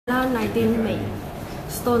19 May.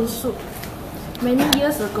 Stone soup. Many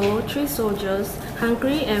years ago, 3 soldiers,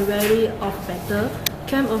 hungry and weary of battle,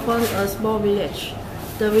 came upon a small village.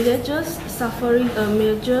 The villagers, suffering a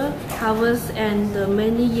major harvest and the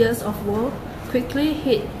many years of war, quickly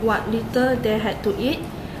hid what little they had to eat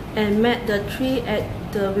and met the 3 at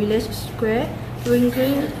the village square,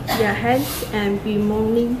 wringing their hands and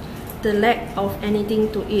bemoaning the lack of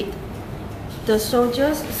anything to eat. The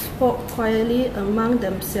soldiers spoke quietly among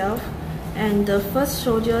themselves, and the first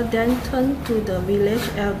soldier then turned to the village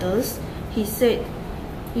elders. He said,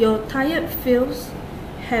 "Your tired fields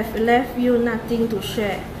have left you nothing to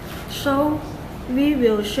share, so we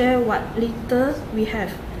will share what little we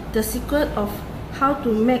have, the secret of how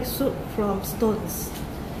to make soup from stones."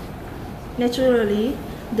 Naturally,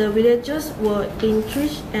 the villagers were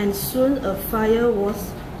intrigued, and soon a fire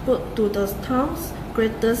was put to the town's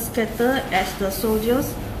greatest scatter as the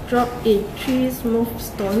soldiers dropped in 3 smooth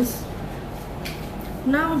stones.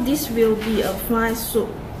 "Now this will be a fine soup,"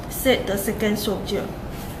 said the second soldier,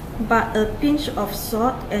 "but a pinch of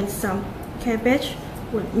salt and some cabbage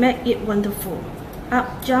would make it wonderful."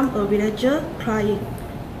 Up jumped a villager, crying,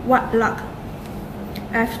 "What luck!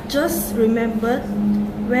 I've just remembered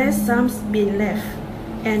where some's been left,"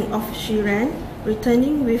 and off she ran,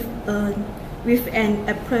 returning with an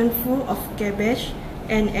apron full of cabbage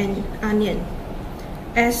and an onion.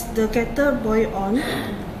 As the kettle boiled on,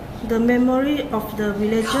 the memory of the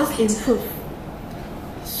villagers improved.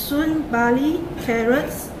 Soon barley,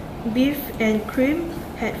 carrots, beef and cream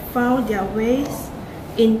had found their ways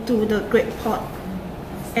into the great pot,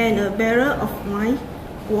 and a barrel of wine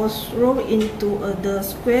was rolled into the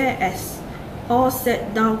square as all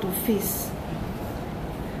sat down to feast.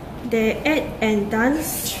 They ate and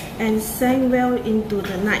danced and sang well into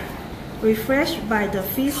the night, refreshed by the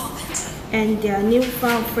feast and their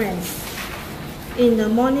newfound friends. In the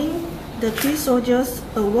morning, the 3 soldiers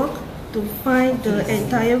awoke to find the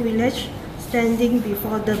entire village standing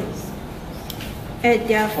before them. At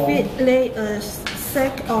their feet lay a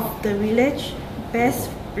sack of the village best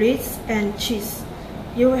breads and cheese.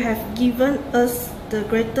 "You have given us the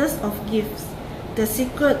greatest of gifts, the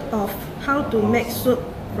secret of how to make soup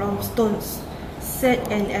from stones," said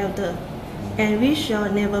an elder, "and we shall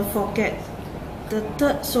never forget." The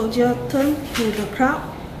third soldier turned to the crowd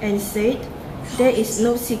and said, "There is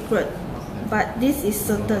no secret, but this is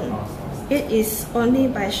certain. It is only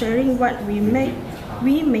by sharing what we may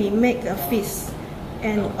make a feast."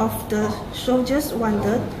 And of the soldiers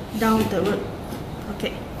wandered down the road.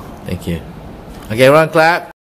 Okay. Thank you. Okay, everyone clap.